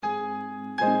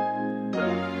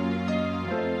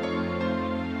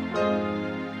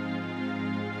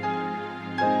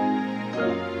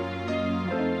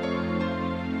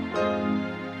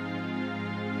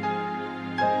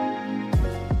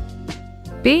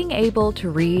Being able to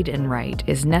read and write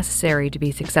is necessary to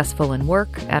be successful in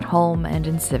work, at home, and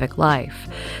in civic life.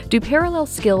 Do parallel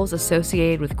skills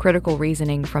associated with critical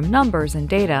reasoning from numbers and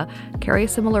data carry a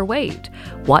similar weight?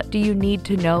 What do you need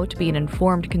to know to be an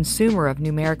informed consumer of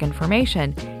numeric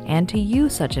information and to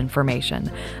use such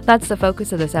information? That's the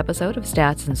focus of this episode of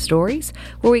Stats+Stories,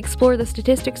 where we explore the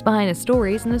statistics behind the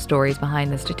stories and the stories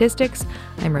behind the statistics.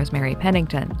 I'm Rosemary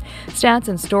Pennington.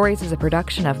 Stats+Stories is a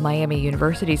production of Miami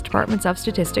University's Departments of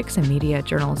Statistics and Media,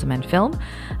 Journalism, and Film,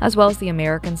 as well as the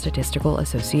American Statistical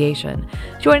Association.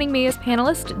 Joining me as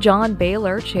panelist, John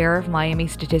Baylor, chair of Miami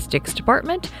Statistics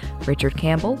Department. Richard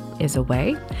Campbell is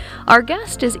away. Our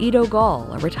guest is Iddo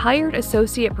Gal, a retired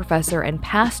associate professor and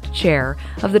past chair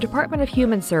of the Department of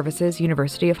Human Services,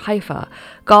 University of Haifa.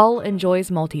 Gal enjoys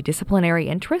multidisciplinary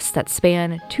interests that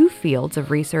span two fields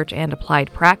of research and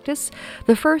applied practice,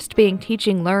 the first being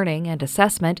teaching, learning, and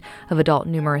assessment of adult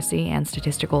numeracy and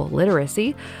statistical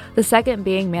literacy, the second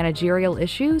being managerial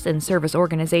issues in service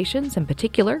organizations, in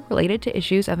particular related to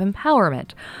issues of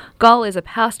empowerment. Gal is a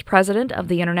past president of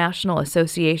the International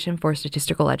Association for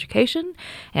Statistical Education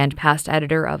and past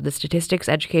editor of the Statistics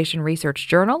Education Research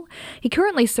Journal. He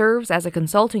currently serves as a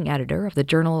consulting editor of the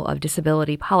Journal of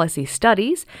Disability Policy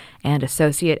Studies and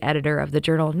associate editor of the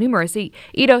journal Numeracy.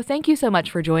 Iddo, thank you so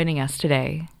much for joining us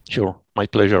today. Sure, my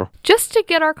pleasure. Just to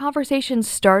get our conversation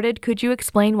started, could you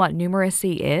explain what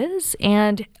numeracy is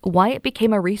and why it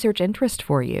became a research interest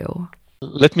for you?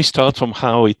 Let me start from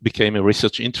how it became a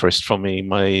research interest for me.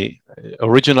 My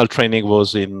original training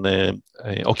was in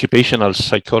occupational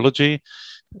psychology,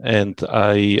 and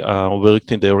I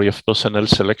worked in the area of personnel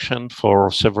selection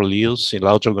for several years in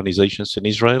large organizations in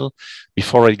Israel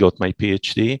before I got my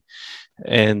PhD.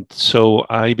 And so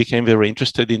I became very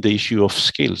interested in the issue of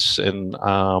skills and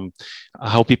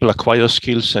how people acquire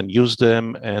skills and use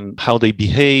them and how they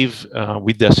behave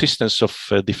with the assistance of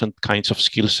different kinds of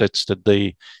skill sets that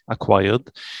they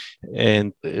acquired.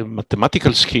 And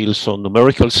mathematical skills or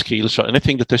numerical skills or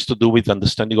anything that has to do with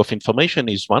understanding of information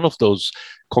is one of those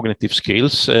cognitive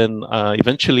skills. And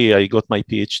eventually I got my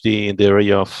PhD in the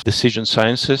area of decision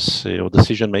sciences or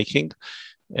decision making,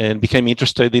 and became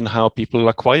interested in how people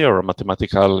acquire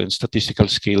mathematical and statistical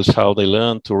skills, how they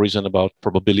learn to reason about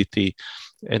probability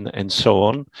and so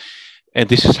on. And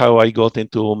this is how I got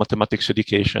into mathematics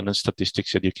education and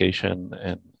statistics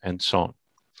education and so on.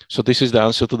 So this is the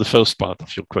answer to the first part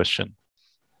of your question.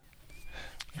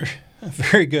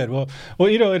 Very good. Well,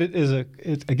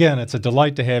 it's a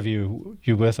delight to have you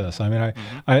with us. I mean,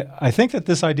 I think that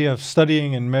this idea of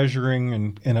studying and measuring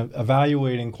and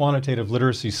evaluating quantitative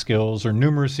literacy skills or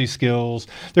numeracy skills,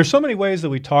 there's so many ways that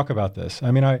we talk about this.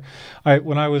 I mean, I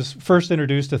when I was first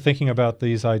introduced to thinking about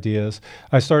these ideas,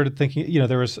 I started thinking,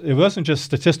 it wasn't just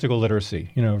statistical literacy,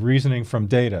 reasoning from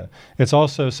data. It's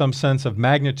also some sense of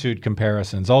magnitude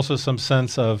comparisons, also some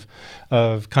sense of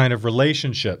kind of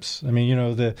relationships. I mean,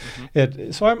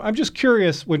 so I'm just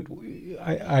curious. When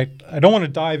I don't want to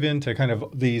dive into kind of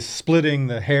these splitting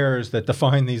the hairs that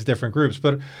define these different groups,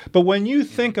 but when you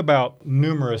think about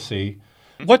numeracy,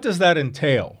 what does that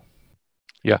entail?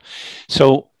 Yeah,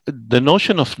 so the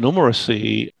notion of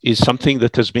numeracy is something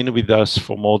that has been with us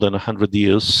for more than 100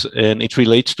 years, and it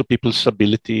relates to people's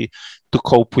ability to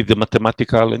cope with the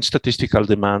mathematical and statistical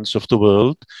demands of the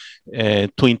world,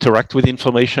 to interact with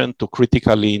information, to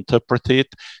critically interpret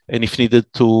it, and if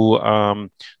needed to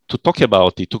talk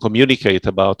about it, to communicate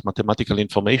about mathematical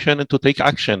information, and to take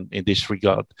action in this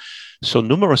regard. So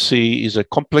numeracy is a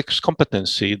complex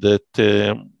competency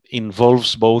that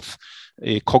involves both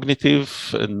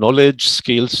cognitive knowledge,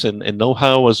 skills, and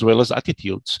know-how, as well as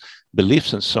attitudes,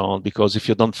 beliefs, and so on. Because if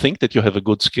you don't think that you have a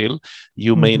good skill,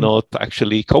 you may not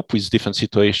actually cope with different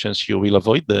situations. You will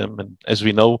avoid them. And as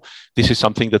we know, this is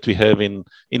something that we have in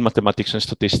mathematics and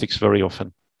statistics very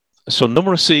often. So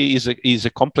numeracy is a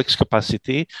complex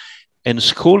capacity, and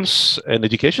schools and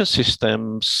education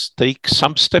systems take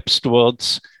some steps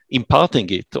towards imparting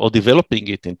it or developing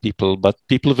it in people, but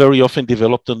people very often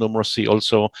develop the numeracy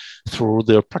also through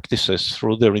their practices,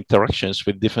 through their interactions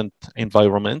with different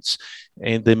environments,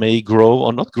 and they may grow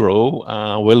or not grow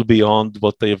well beyond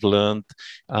what they've learned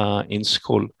in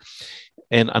school.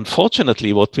 And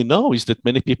unfortunately, what we know is that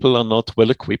many people are not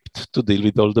well equipped to deal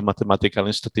with all the mathematical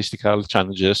and statistical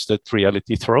challenges that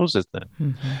reality throws at them.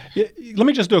 Mm-hmm. Yeah, let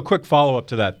me just do a quick follow-up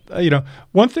to that.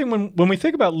 One thing when we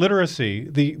think about literacy,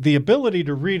 the ability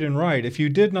to read and write, if you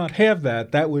did not have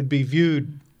that would be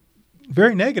viewed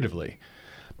very negatively.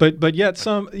 But yet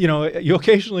you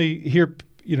occasionally hear,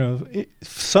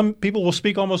 some people will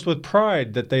speak almost with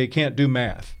pride that they can't do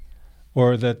math,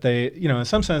 or that they, in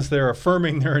some sense, they're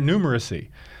affirming their numeracy.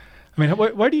 I mean,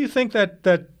 why do you think that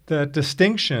that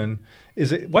distinction?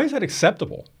 Why is that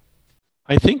acceptable?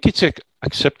 I think it's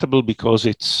acceptable because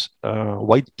it's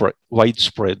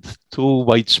widespread, too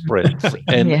widespread,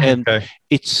 and Okay.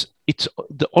 it's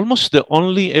almost the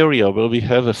only area where we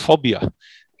have a phobia,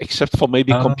 except for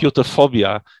maybe computer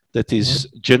phobia that is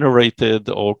generated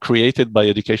or created by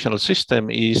educational system,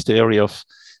 is the area of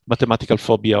mathematical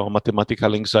phobia or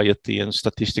mathematical anxiety and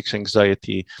statistics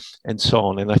anxiety and so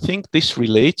on. And I think this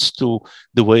relates to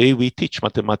the way we teach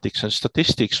mathematics and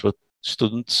statistics, where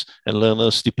students and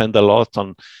learners depend a lot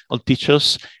on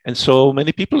teachers. And so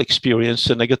many people experience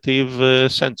a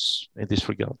negative sense in this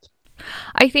regard.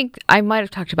 I think I might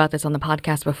have talked about this on the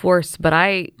podcast before, but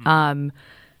I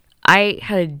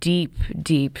had a deep,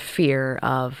 deep fear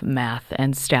of math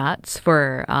and stats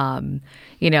for,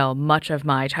 much of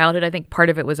my childhood. I think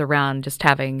part of it was around just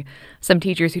having some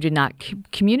teachers who did not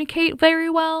communicate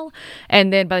very well.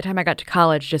 And then by the time I got to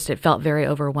college, it felt very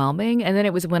overwhelming. And then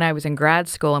it was when I was in grad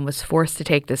school and was forced to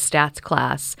take this stats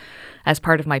class as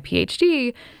part of my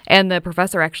PhD. And the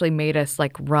professor actually made us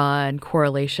run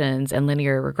correlations and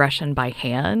linear regression by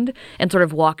hand and sort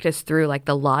of walked us through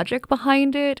the logic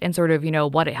behind it and sort of,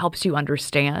 what it helps you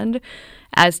understand.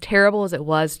 As terrible as it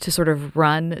was to sort of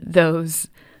run those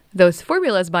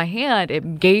formulas by hand,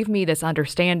 it gave me this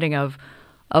understanding of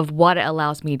what it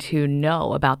allows me to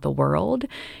know about the world.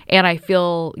 And I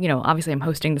feel, obviously I'm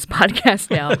hosting this podcast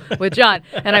now with John,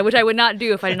 and which I would not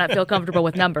do if I did not feel comfortable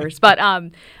with numbers. But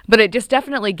it just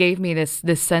definitely gave me this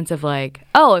sense of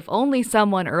if only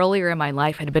someone earlier in my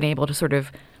life had been able to sort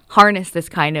of harness this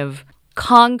kind of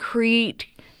concrete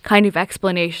kind of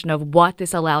explanation of what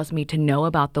this allows me to know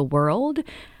about the world.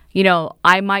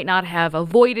 I might not have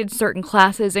avoided certain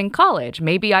classes in college.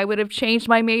 Maybe I would have changed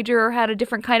my major or had a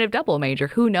different kind of double major.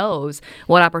 Who knows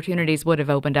what opportunities would have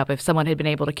opened up if someone had been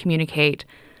able to communicate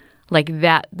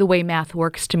that, the way math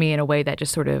works to me in a way that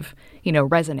just sort of,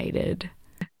 resonated.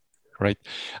 Right.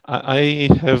 I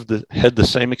have had the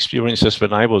same experiences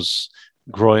when I was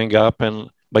growing up. And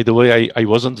by the way, I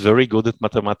wasn't very good at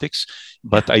mathematics,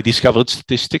 but I discovered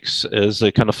statistics as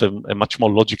a kind of a much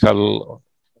more logical,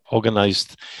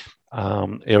 organized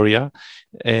area,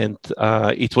 and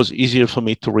it was easier for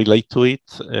me to relate to it.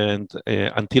 And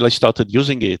until I started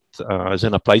using it as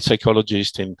an applied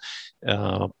psychologist in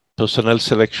personnel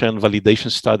selection,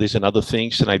 validation studies, and other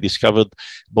things, and I discovered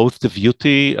both the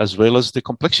beauty as well as the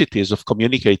complexities of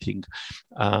communicating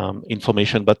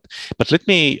information. But let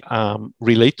me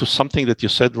relate to something that you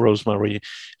said, Rosemary.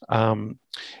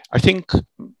 I think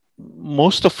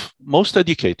most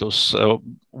educators,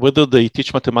 whether they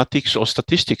teach mathematics or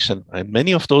statistics, and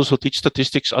many of those who teach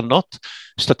statistics are not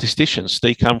statisticians.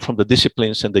 They come from the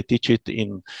disciplines and they teach it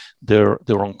in their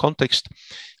own context.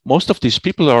 Most of these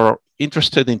people are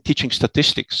interested in teaching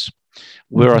statistics,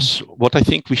 whereas what I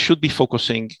think we should be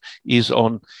focusing is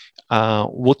on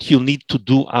what you need to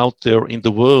do out there in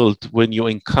the world when you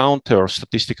encounter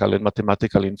statistical and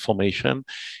mathematical information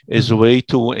as a way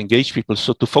to engage people.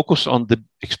 So to focus on the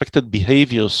expected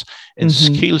behaviors and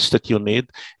skills that you need,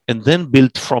 and then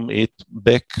build from it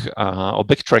back or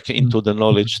backtrack into the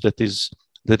knowledge that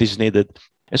is needed.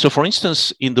 And so, for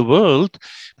instance, in the world,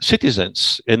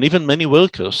 citizens and even many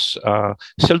workers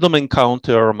seldom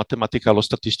encounter mathematical or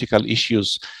statistical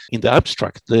issues in the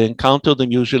abstract. They encounter them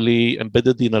usually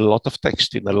embedded in a lot of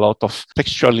text, in a lot of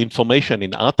textual information,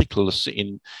 in articles,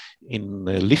 in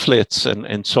leaflets,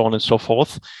 and so on and so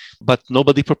forth. But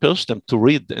nobody prepares them to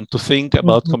read and to think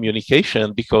about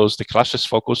communication, because the classes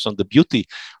focus on the beauty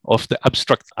of the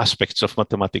abstract aspects of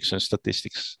mathematics and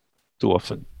statistics too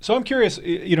often. So I'm curious,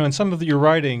 in some of your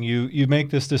writing, you make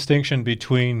this distinction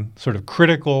between sort of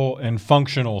critical and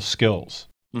functional skills.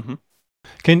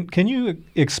 Can you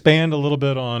expand a little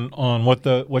bit on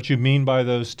what you mean by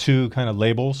those two kind of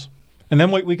labels? And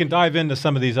then we can dive into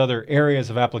some of these other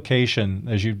areas of application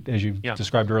as you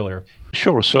described earlier.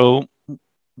 Sure. So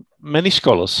many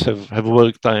scholars have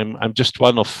worked. I'm just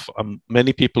one of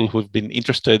many people who've been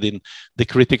interested in the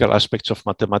critical aspects of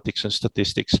mathematics and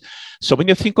statistics. So when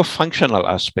you think of functional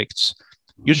aspects,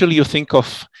 usually you think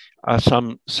of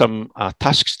some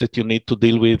tasks that you need to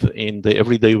deal with in the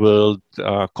everyday world,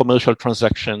 commercial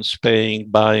transactions, paying,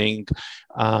 buying,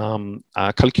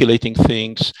 calculating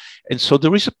things. And so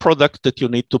there is a product that you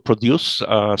need to produce,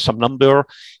 some number,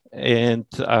 and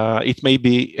it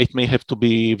may have to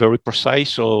be very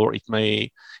precise, or it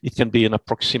can be an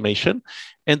approximation.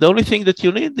 And the only thing that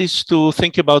you need is to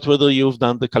think about whether you've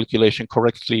done the calculation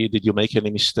correctly. Did you make any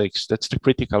mistakes? That's the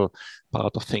critical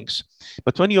part of things.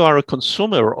 But when you are a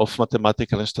consumer of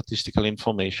mathematical and statistical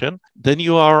information, then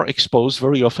you are exposed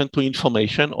very often to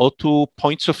information or to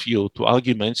points of view, to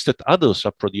arguments that others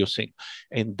are producing.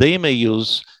 And they may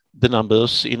use the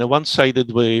numbers in a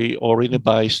one-sided way or in a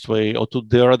biased way or to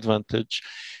their advantage.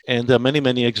 And there are many,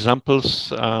 many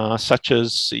examples, such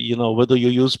as, whether you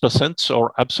use percents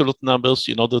or absolute numbers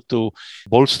in order to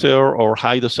bolster or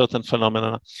hide a certain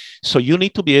phenomena. So you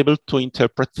need to be able to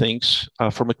interpret things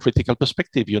from a critical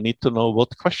perspective. You need to know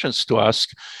what questions to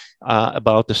ask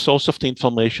about the source of the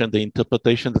information, the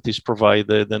interpretation that is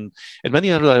provided, and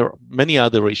many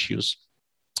other issues.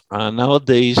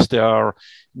 Nowadays, there are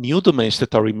new domains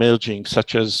that are emerging,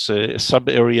 such as a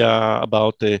sub-area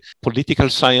about political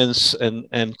science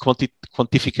and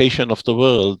quantification of the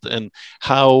world, and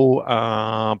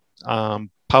how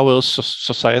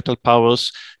societal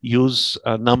powers use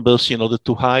numbers in order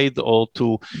to hide or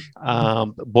to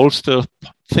bolster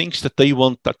things that they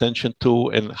want attention to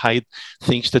and hide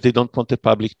things that they don't want the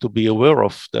public to be aware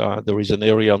of. There is an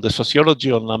area on the sociology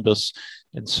on numbers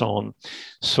and so on.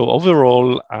 So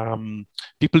overall,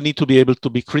 people need to be able to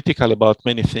be critical about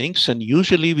many things, and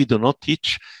usually we do not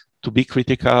teach to be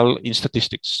critical in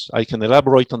statistics. I can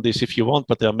elaborate on this if you want,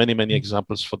 but there are many, many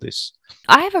examples for this.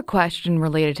 I have a question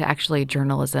related to actually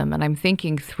journalism, and I'm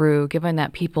thinking through, given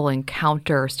that people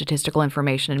encounter statistical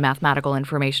information and mathematical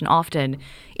information often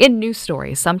in news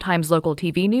stories, sometimes local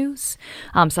TV news,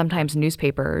 sometimes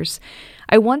newspapers,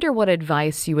 I wonder what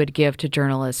advice you would give to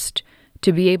journalists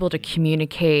to be able to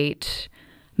communicate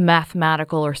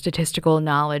mathematical or statistical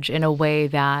knowledge in a way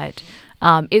that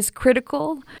is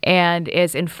critical and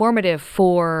is informative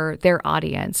for their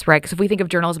audience, right? Because if we think of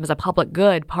journalism as a public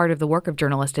good, part of the work of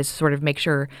journalists is to sort of make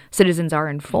sure citizens are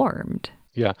informed.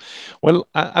 Yeah. Well,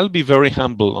 I'll be very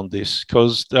humble on this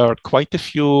because there are quite a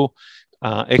few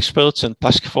experts and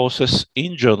task forces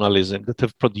in journalism that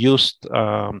have produced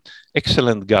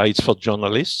excellent guides for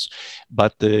journalists.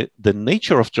 But the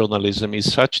nature of journalism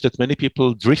is such that many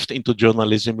people drift into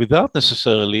journalism without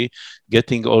necessarily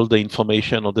getting all the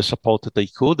information or the support that they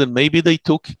could. And maybe they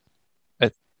took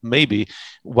maybe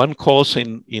one course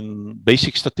in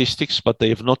basic statistics, but they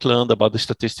have not learned about the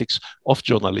statistics of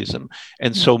journalism.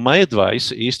 And so my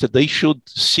advice is that they should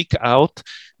seek out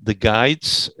the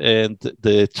guides and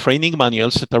the training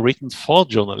manuals that are written for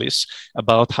journalists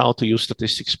about how to use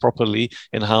statistics properly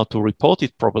and how to report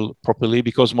it properly,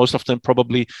 because most of them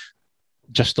probably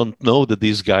just don't know that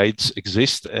these guides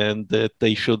exist and that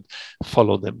they should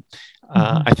follow them.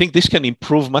 I think this can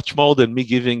improve much more than me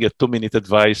giving a 2-minute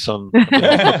advice on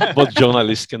what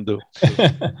journalists can do.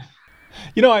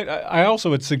 I also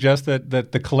would suggest that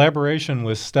the collaboration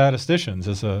with statisticians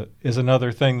is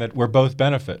another thing that we're both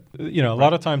benefit. A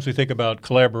lot of times we think about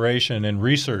collaboration in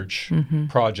research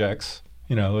projects,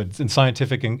 in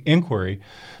scientific inquiry,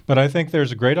 but I think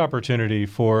there's a great opportunity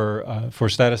for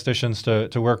statisticians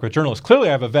to work with journalists. Clearly,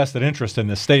 I have a vested interest in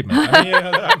this statement. I mean,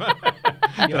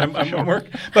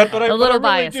 but I really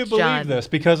biased, do believe John. this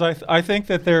because I think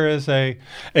that there is a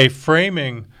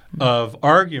framing of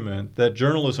argument that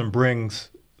journalism brings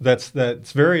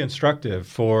that's very instructive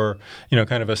for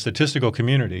kind of a statistical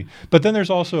community. But then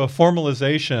there's also a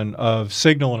formalization of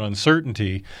signal and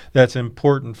uncertainty that's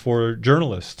important for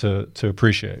journalists to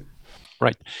appreciate.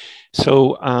 Right.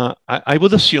 So I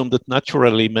would assume that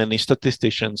naturally many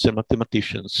statisticians and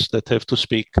mathematicians that have to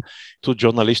speak to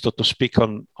journalists or to speak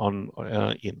on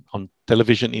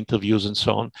television interviews and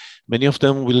so on, many of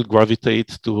them will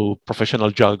gravitate to professional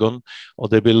jargon, or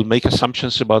they will make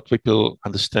assumptions about what people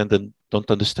understand and don't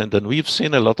understand. And we've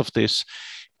seen a lot of this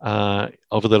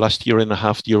over the last year and a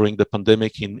half during the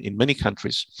pandemic in many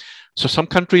countries. So some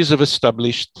countries have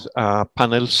established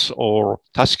panels or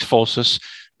task forces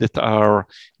that are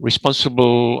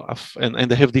responsible,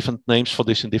 and they have different names for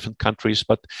this in different countries,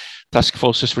 but task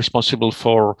forces responsible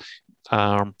for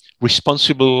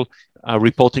responsible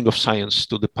reporting of science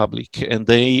to the public. And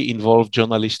they involve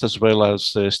journalists as well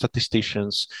as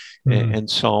statisticians and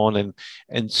so on.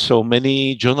 And so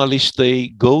many journalists, they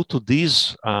go to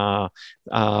these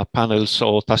panels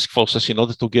or task forces in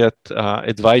order to get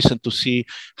advice and to see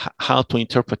how to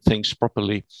interpret things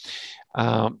properly.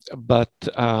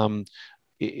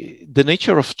 The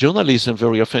nature of journalism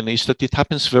very often is that it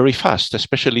happens very fast,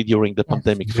 especially during the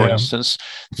pandemic, for instance.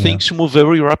 Things move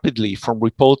very rapidly from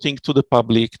reporting to the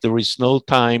public. There is no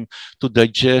time to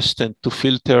digest and to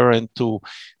filter and to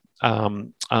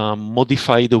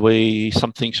modify the way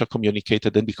some things are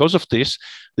communicated. And because of this,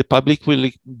 the public will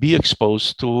be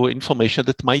exposed to information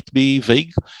that might be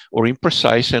vague or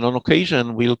imprecise, and on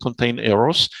occasion will contain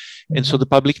errors. And so the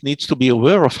public needs to be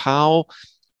aware of how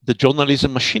the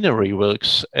journalism machinery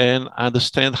works and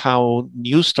understand how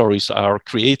news stories are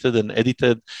created and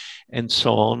edited and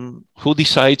so on. Who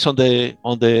decides on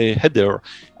the header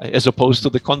as opposed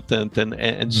to the content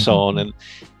and so on.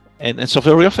 And so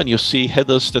very often you see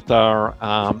headers that are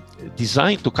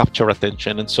designed to capture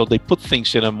attention, and so they put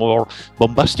things in a more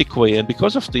bombastic way, and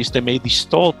because of this they may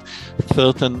distort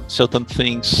certain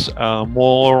things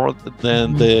more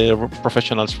than the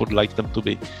professionals would like them to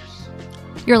be.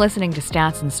 You're listening to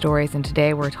Stats and Stories, and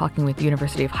today we're talking with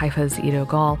University of Haifa's Iddo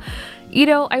Gal.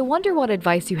 Iddo, I wonder what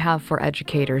advice you have for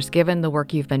educators, given the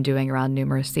work you've been doing around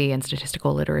numeracy and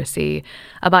statistical literacy,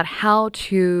 about how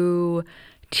to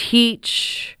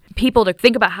teach people to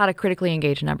think about how to critically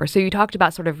engage numbers. So you talked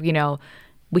about sort of,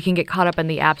 we can get caught up in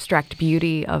the abstract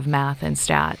beauty of math and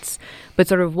stats, but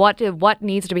sort of what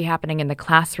needs to be happening in the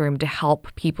classroom to help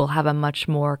people have a much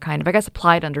more kind of, I guess,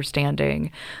 applied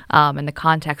understanding in the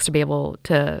context to be able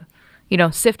to,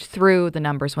 sift through the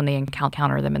numbers when they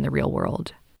encounter them in the real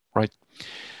world. Right.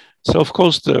 So, of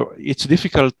course, it's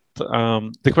difficult.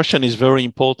 The question is very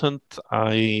important.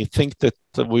 I think that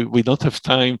we don't have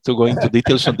time to go into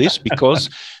details on this because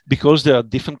there are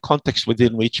different contexts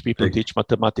within which people teach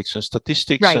mathematics and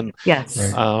statistics. Right. And yes.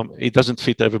 It doesn't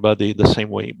fit everybody the same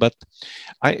way. But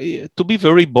to be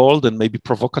very bold and maybe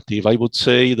provocative, I would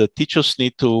say that teachers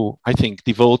need to, I think,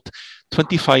 devote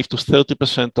 25 to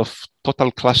 30% of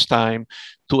total class time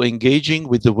to engaging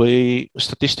with the way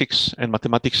statistics and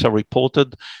mathematics are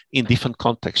reported in different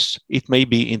contexts. It may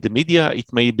be in the media,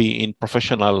 it may be in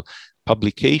professional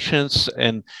publications,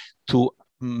 and to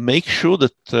make sure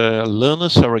that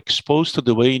learners are exposed to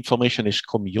the way information is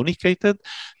communicated,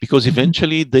 because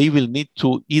eventually they will need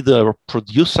to either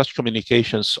produce such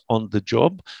communications on the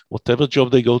job, whatever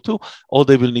job they go to, or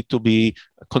they will need to be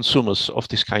consumers of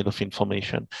this kind of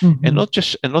information, and not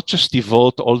just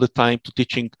devote all the time to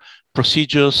teaching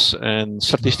procedures and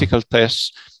statistical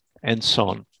tests and so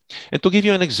on. And to give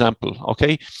you an example,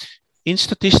 okay, in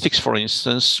statistics, for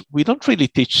instance, we don't really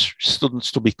teach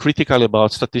students to be critical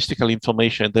about statistical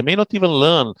information. They may not even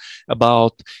learn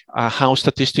about how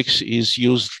statistics is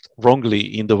used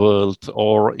wrongly in the world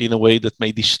or in a way that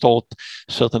may distort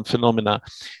certain phenomena.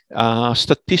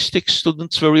 Statistics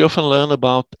students very often learn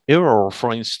about error,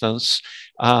 for instance,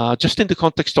 just in the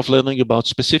context of learning about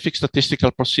specific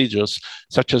statistical procedures,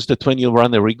 such as that when you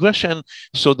run a regression,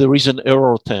 so there is an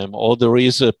error term or there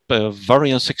is a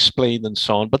variance explained and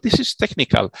so on. But this is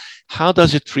technical. How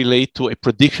does it relate to a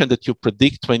prediction that you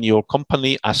predict when your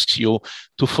company asks you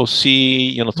to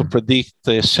foresee, to predict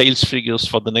sales figures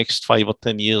for the next 5 or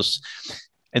 10 years?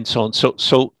 And so on.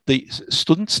 So the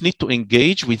students need to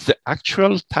engage with the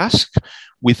actual task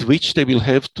with which they will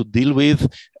have to deal with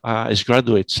as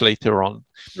graduates later on.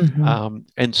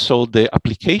 And so the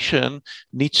application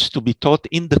needs to be taught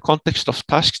in the context of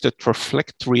tasks that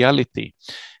reflect reality,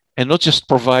 and not just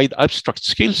provide abstract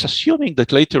skills, assuming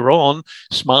that later on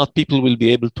smart people will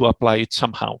be able to apply it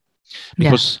somehow.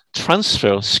 Because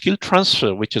skill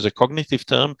transfer, which is a cognitive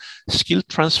term, skill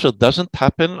transfer doesn't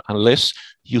happen unless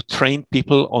you train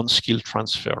people on skill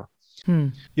transfer.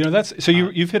 That's so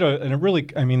you've hit a really,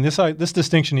 I mean, this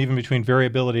distinction even between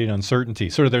variability and uncertainty.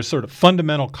 There's sort of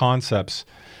fundamental concepts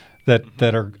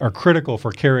that are critical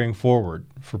for carrying forward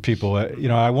for people.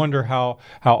 I wonder how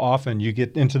often you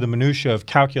get into the minutia of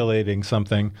calculating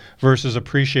something versus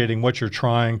appreciating what you're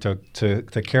trying to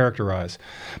characterize.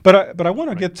 But I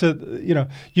want to get to,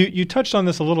 you touched on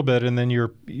this a little bit, and then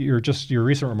your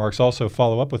recent remarks also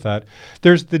follow up with that.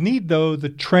 There's the need, though, to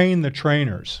train the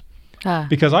trainers.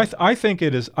 Because I think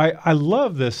it is, I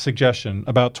love this suggestion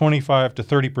about 25 to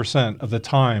 30% of the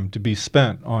time to be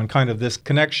spent on kind of this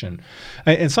connection.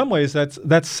 In some ways,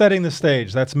 that's setting the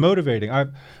stage, that's motivating.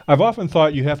 I've often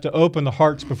thought you have to open the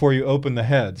hearts before you open the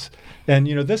heads. And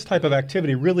this type of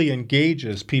activity really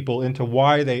engages people into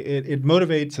why it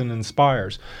motivates and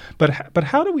inspires. But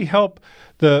how do we help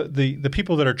the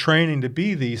people that are training to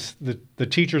be the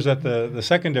teachers at the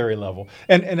secondary level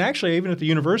and actually even at the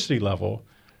university level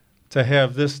to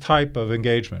have this type of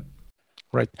engagement?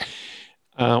 Right.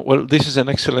 Well, this is an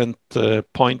excellent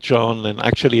point, John, and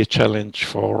actually a challenge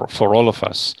for all of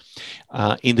us.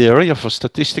 In the area of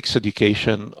statistics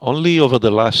education, only over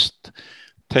the last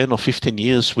 10 or 15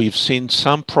 years, we've seen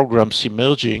some programs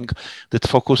emerging that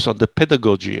focus on the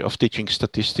pedagogy of teaching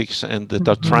statistics and that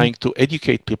are trying to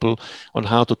educate people on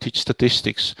how to teach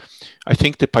statistics. I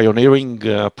think the pioneering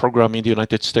program in the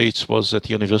United States was at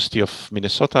the University of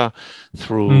Minnesota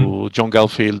through John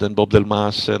Garfield and Bob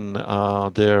Delmas and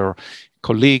their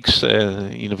colleagues,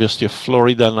 University of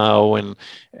Florida now, and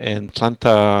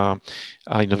Atlanta,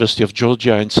 University of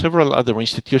Georgia, and several other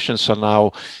institutions are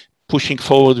now pushing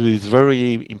forward with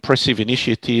very impressive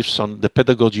initiatives on the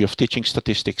pedagogy of teaching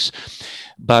statistics.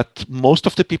 But most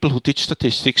of the people who teach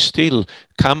statistics still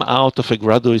come out of a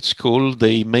graduate school.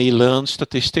 They may learn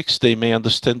statistics, they may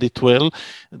understand it well.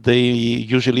 They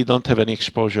usually don't have any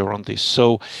exposure on this.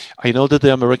 So I know that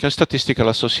the American Statistical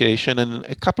Association and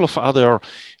a couple of other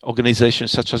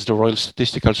organizations such as the Royal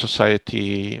Statistical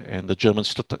Society and the German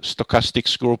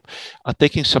Stochastics Group are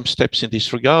taking some steps in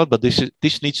this regard, but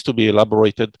this needs to be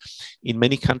elaborated in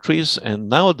many countries. And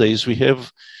nowadays we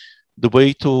have the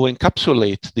way to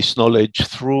encapsulate this knowledge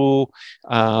through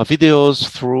videos,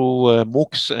 through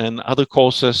MOOCs and other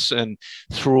courses, and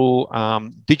through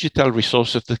digital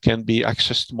resources that can be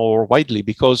accessed more widely,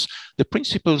 because the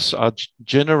principles are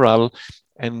general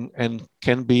and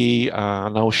can be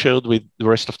now shared with the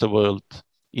rest of the world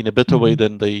in a better way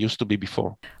than they used to be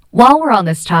before. While we're on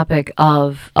this topic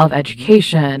of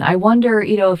education, I wonder,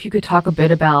 if you could talk a bit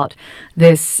about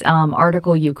this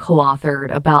article you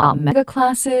co-authored about mega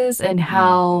classes and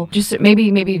how, just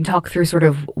maybe talk through sort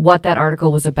of what that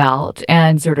article was about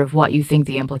and sort of what you think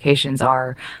the implications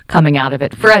are coming out of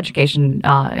it for education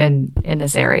in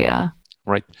this area.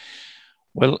 Right.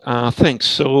 Well, thanks.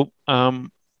 So,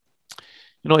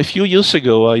 a few years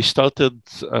ago, I started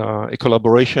a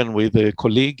collaboration with a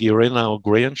colleague, Irena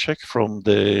Ograjanček from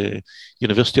the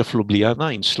University of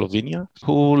Ljubljana in Slovenia,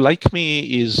 who, like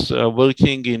me, is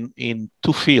working in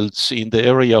two fields in the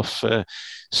area of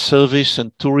service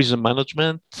and tourism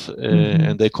management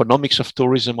and the economics of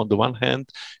tourism on the one hand,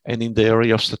 and in the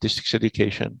area of statistics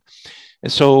education.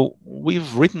 And so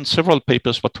we've written several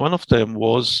papers, but one of them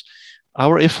was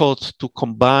our effort to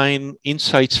combine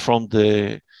insights from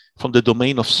the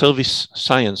domain of service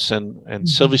science and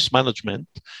service management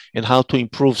and how to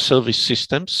improve service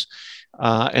systems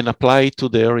and apply to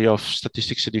the area of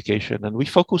statistics education. And we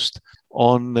focused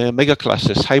on mega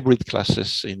classes, hybrid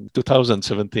classes in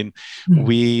 2017.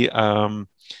 We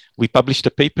published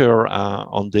a paper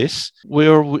on this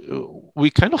where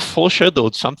we kind of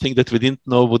foreshadowed something that we didn't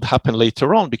know would happen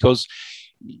later on, because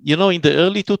in the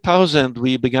early 2000s,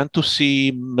 we began to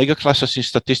see mega classes in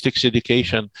statistics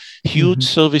education, huge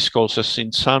service courses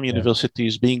in some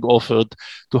universities being offered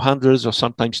to hundreds or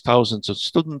sometimes thousands of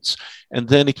students. And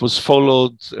then it was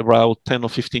followed around 10 or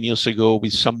 15 years ago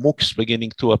with some MOOCs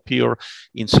beginning to appear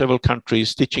in several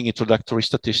countries, teaching introductory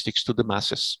statistics to the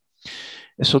masses.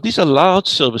 And so these are large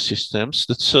service systems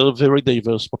that serve very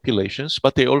diverse populations,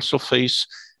 but they also face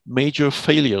major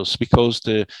failures because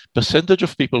the percentage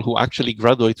of people who actually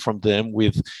graduate from them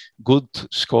with good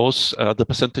scores, the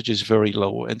percentage is very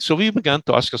low. And so we began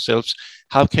to ask ourselves,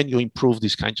 how can you improve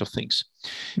these kinds of things?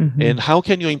 And how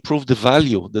can you improve the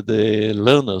value that the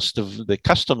learners, the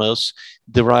customers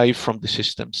derive from the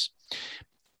systems?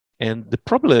 And the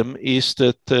problem is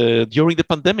that during the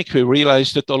pandemic, we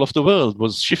realized that all of the world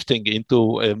was shifting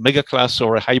into a mega class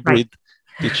or a hybrid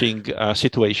teaching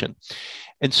situation.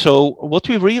 And so what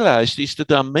we realized is that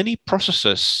there are many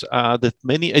processes that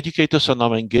many educators are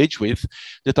now engaged with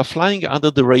that are flying under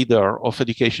the radar of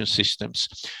education systems.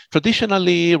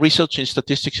 Traditionally, research in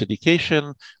statistics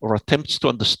education or attempts to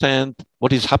understand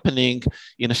what is happening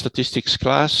in a statistics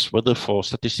class, whether for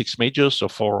statistics majors or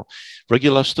for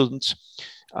regular students,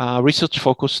 research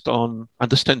focused on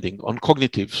understanding, on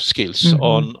cognitive skills,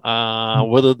 on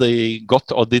whether they got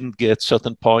or didn't get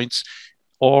certain points,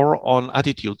 or on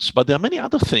attitudes. But there are many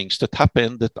other things that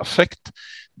happen that affect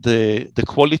the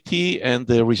quality and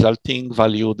the resulting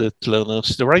value that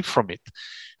learners derive from it.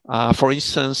 For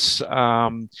instance,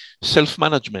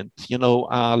 self-management,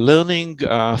 learning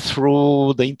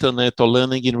through the internet or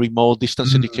learning in remote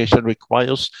distance education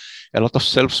requires a lot of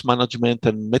self-management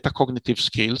and metacognitive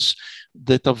skills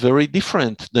that are very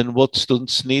different than what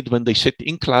students need when they sit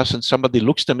in class and somebody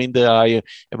looks them in the eye,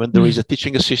 and when there is a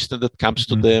teaching assistant that comes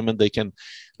to them and they can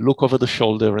look over the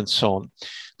shoulder and so on.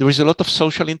 There is a lot of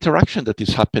social interaction that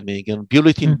is happening on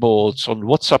bulletin boards, on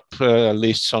WhatsApp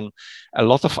lists, on a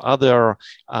lot of other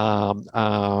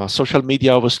social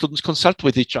media where students consult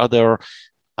with each other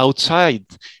outside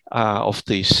of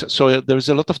this. So there is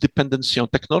a lot of dependency on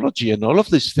technology, and all of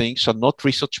these things are not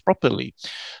researched properly.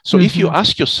 So if you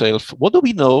ask yourself, what do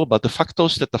we know about the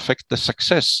factors that affect the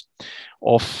success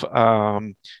of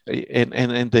and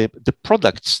the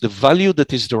products, the value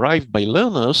that is derived by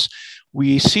learners,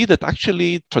 we see that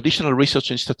actually traditional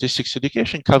research in statistics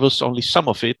education covers only some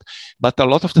of it, but a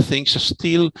lot of the things are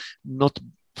still not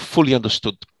fully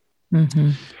understood.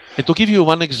 And to give you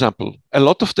one example, a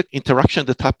lot of the interaction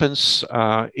that happens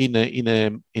in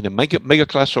a mega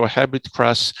class or a hybrid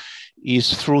class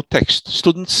is through text.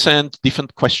 Students send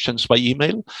different questions by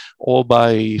email or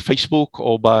by Facebook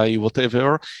or by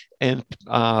whatever, and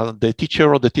the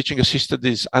teacher or the teaching assistant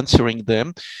is answering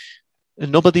them.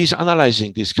 nobody's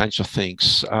analyzing these kinds of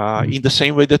things in the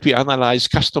same way that we analyze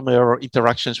customer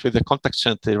interactions with the contact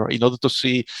center in order to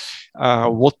see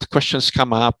what questions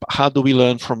come up, how do we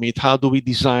learn from it, how do we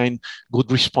design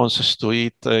good responses to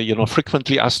it,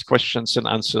 frequently asked questions and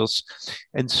answers,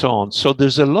 and so on. So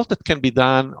there's a lot that can be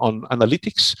done on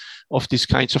analytics of these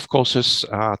kinds of courses,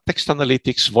 text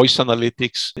analytics, voice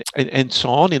analytics, and so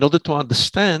on, in order to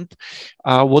understand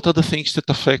what are the things that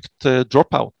affect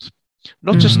dropout.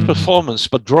 Not just performance,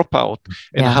 but dropout,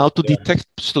 and how to detect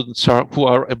students who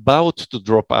are about to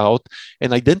drop out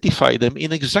and identify them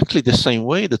in exactly the same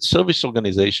way that service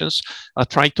organizations are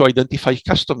trying to identify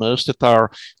customers that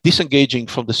are disengaging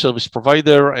from the service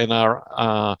provider and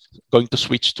are going to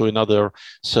switch to another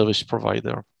service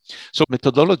provider. So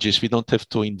methodologies, we don't have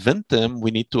to invent them. We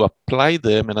need to apply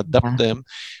them and adapt them,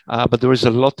 but there is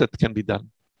a lot that can be done.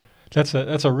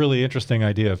 That's a really interesting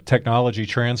idea of technology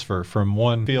transfer from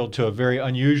one field to a very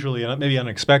unusually and maybe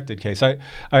unexpected case.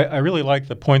 I really like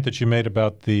the point that you made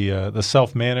about the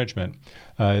self-management.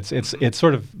 It's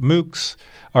sort of MOOCs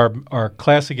are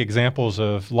classic examples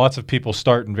of lots of people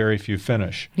start and very few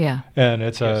finish. Yeah, and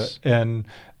it's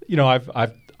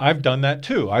I've done that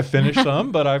too. I've finished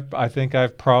some, but I think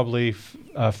I've probably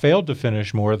failed to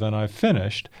finish more than I've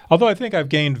finished. Although I think I've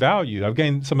gained value. I've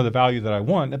gained some of the value that I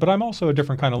want, but I'm also a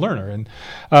different kind of learner. And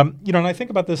and I think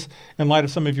about this in light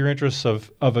of some of your interests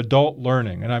of adult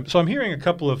learning. And I'm hearing a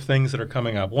couple of things that are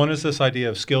coming up. One is this idea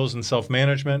of skills and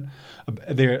self-management.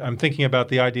 I'm thinking about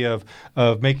the idea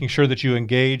of making sure that you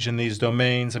engage in these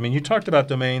domains. I mean, you talked about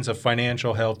domains of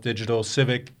financial, health, digital,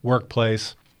 civic,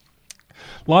 workplace.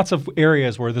 Lots of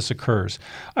areas where this occurs.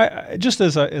 Just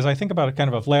as I think about a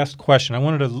kind of a last question, I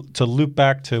wanted to loop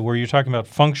back to where you're talking about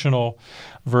functional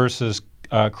versus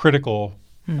critical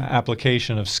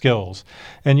application of skills.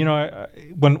 And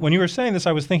when you were saying this,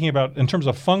 I was thinking about in terms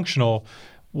of functional.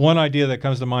 One idea that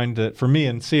comes to mind that for me,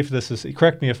 and see if this is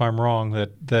correct me if I'm wrong,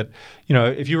 that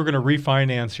if you were going to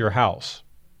refinance your house,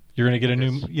 you're going to get a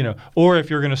new or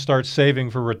if you're going to start saving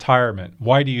for retirement,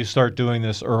 why do you start doing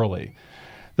this early?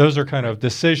 Those are kind of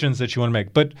decisions that you want to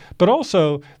make. But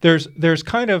also there's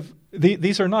kind of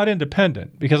these are not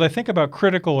independent, because I think about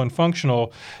critical and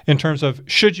functional in terms of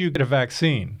should you get a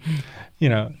vaccine?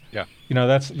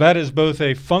 That is both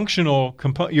a functional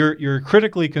component. You're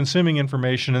critically consuming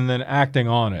information and then acting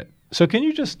on it. So can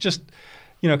you just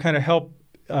kind of help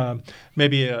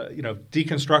maybe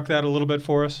deconstruct that a little bit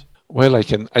for us? Well, I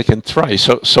can try.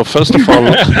 So first of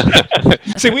all,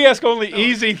 see, we ask only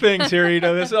easy things here.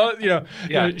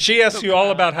 She asks you all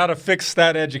about how to fix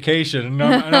stat education,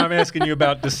 and I'm asking you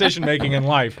about decision making in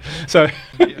life. So,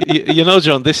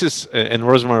 John, this is and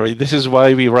Rosemary, this is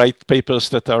why we write papers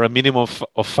that are a minimum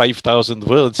of 5,000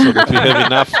 words, so that we have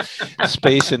enough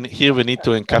space. And here we need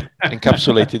to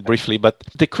encapsulate it briefly. But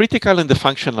the critical and the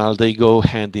functional, they go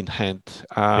hand in hand.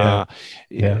 I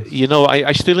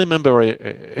still remember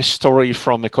a story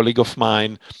from a colleague of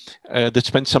mine that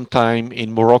spent some time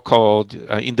in Morocco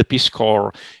in the Peace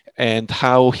Corps, and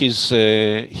how his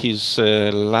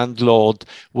landlord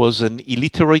was an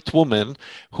illiterate woman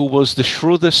who was the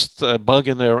shrewdest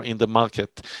bargainer in the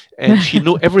market, and she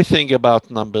knew everything about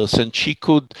numbers, and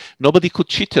nobody could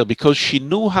cheat her, because she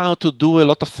knew how to do a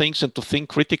lot of things and to think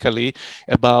critically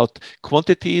about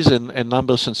quantities and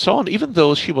numbers and so on, even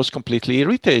though she was completely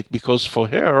illiterate, because for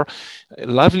her,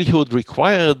 livelihood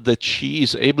required that she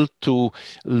is able to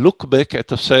look back at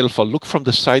herself or look from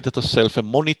the side at herself and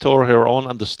monitor her own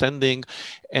understanding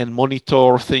and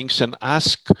monitor things and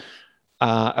ask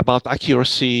about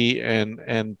accuracy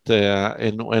and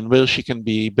where she can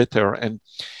be better. And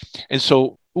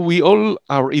so we all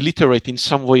are illiterate in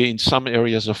some way in some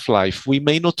areas of life. We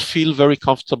may not feel very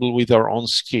comfortable with our own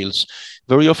skills.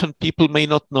 Very often people may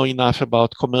not know enough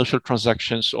about commercial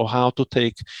transactions or how to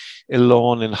take a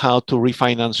loan and how to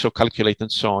refinance or calculate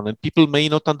and so on. And people may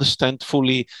not understand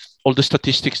fully all the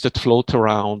statistics that float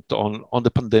around on the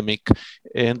pandemic,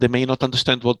 and they may not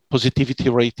understand what positivity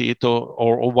rate is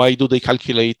or why do they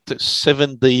calculate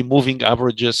 7-day moving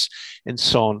averages and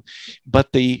so on.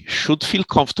 But they should feel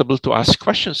comfortable to ask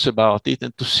questions about it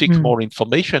and to seek more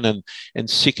information and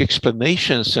seek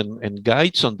explanations and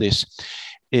guides on this.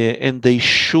 And they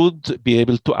should be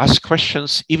able to ask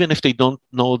questions even if they don't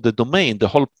know the domain. The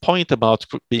whole point about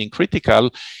being critical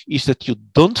is that you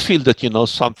don't feel that you know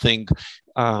something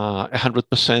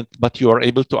 100%, but you are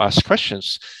able to ask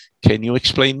questions. Can you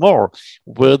explain more?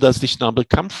 Where does this number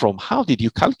come from? How did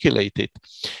you calculate it?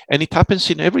 And it happens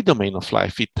in every domain of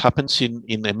life. It happens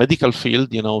in a medical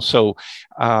field, So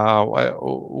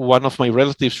one of my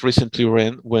relatives recently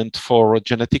went for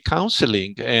genetic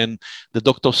counseling, and the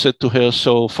doctor said to her,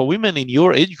 so for women in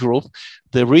your age group,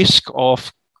 the risk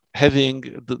of having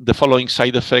the following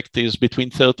side effect is between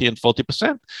 30 and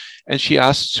 40%. And she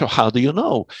asked, so how do you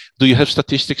know? Do you have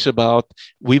statistics about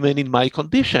women in my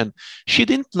condition? She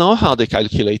didn't know how they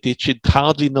calculate it. She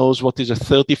hardly knows what is a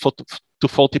 30 to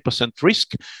 40%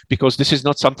 risk, because this is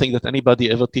not something that anybody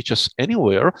ever teaches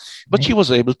anywhere. But she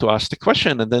was able to ask the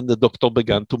question, and then the doctor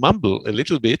began to mumble a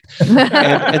little bit.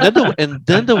 and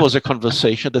then there was a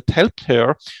conversation that helped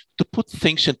her to put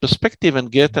things in perspective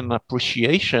and get an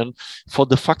appreciation for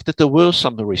the fact that there were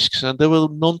some risks, and they were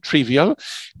non-trivial,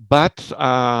 but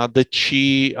that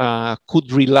she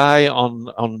could rely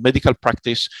on medical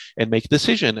practice and make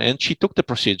decision. And she took the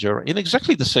procedure in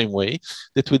exactly the same way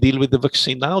that we deal with the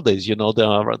vaccine nowadays.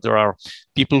 There are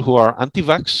people who are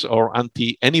anti-vax or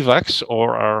anti-any-vax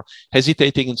or are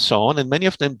hesitating and so on, and many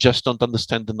of them just don't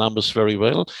understand the numbers very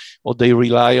well, or they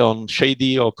rely on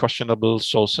shady or questionable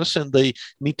sources, and they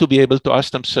need to be able to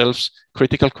ask themselves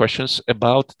critical questions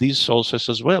about these sources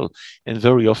as well. And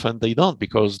very often they don't,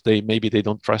 because maybe they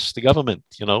don't trust the government,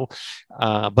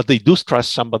 but they do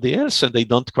trust somebody else, and they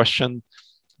don't question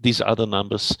these other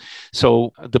numbers.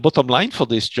 So the bottom line for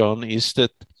this, John, is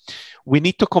that we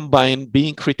need to combine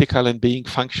being critical and being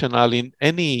functional in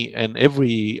any and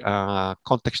every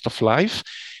context of life.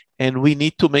 And we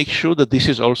need to make sure that this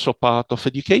is also part of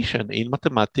education in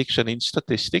mathematics and in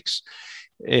statistics.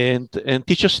 And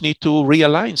teachers need to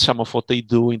realign some of what they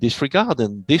do in this regard.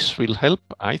 And this will help,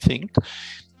 I think,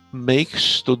 make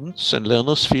students and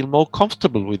learners feel more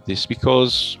comfortable with this,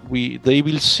 because they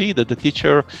will see that the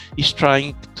teacher is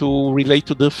trying to relate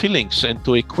to their feelings and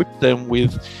to equip them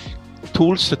with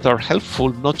tools that are helpful,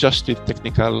 not just with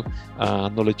technical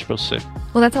knowledge per se.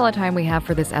 Well, that's all the time we have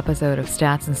for this episode of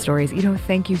Stats and Stories. Iddo,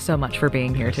 thank you so much for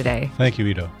being here today. Thank you,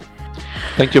 Iddo.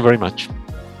 Thank you very much.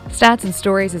 Stats and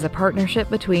Stories is a partnership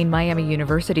between Miami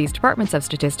University's Departments of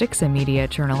Statistics and Media,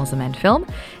 Journalism, and Film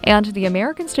and the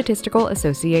American Statistical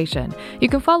Association. You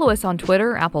can follow us on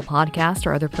Twitter, Apple Podcast,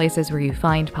 or other places where you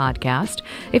find podcasts.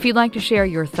 If you'd like to share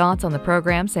your thoughts on the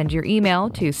program, send your email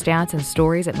to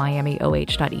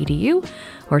statsandstories@miamioh.edu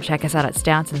or check us out at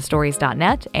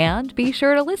statsandstories.net, and be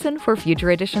sure to listen for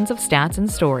future editions of Stats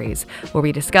and Stories, where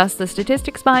we discuss the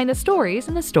statistics behind the stories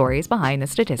and the stories behind the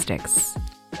statistics.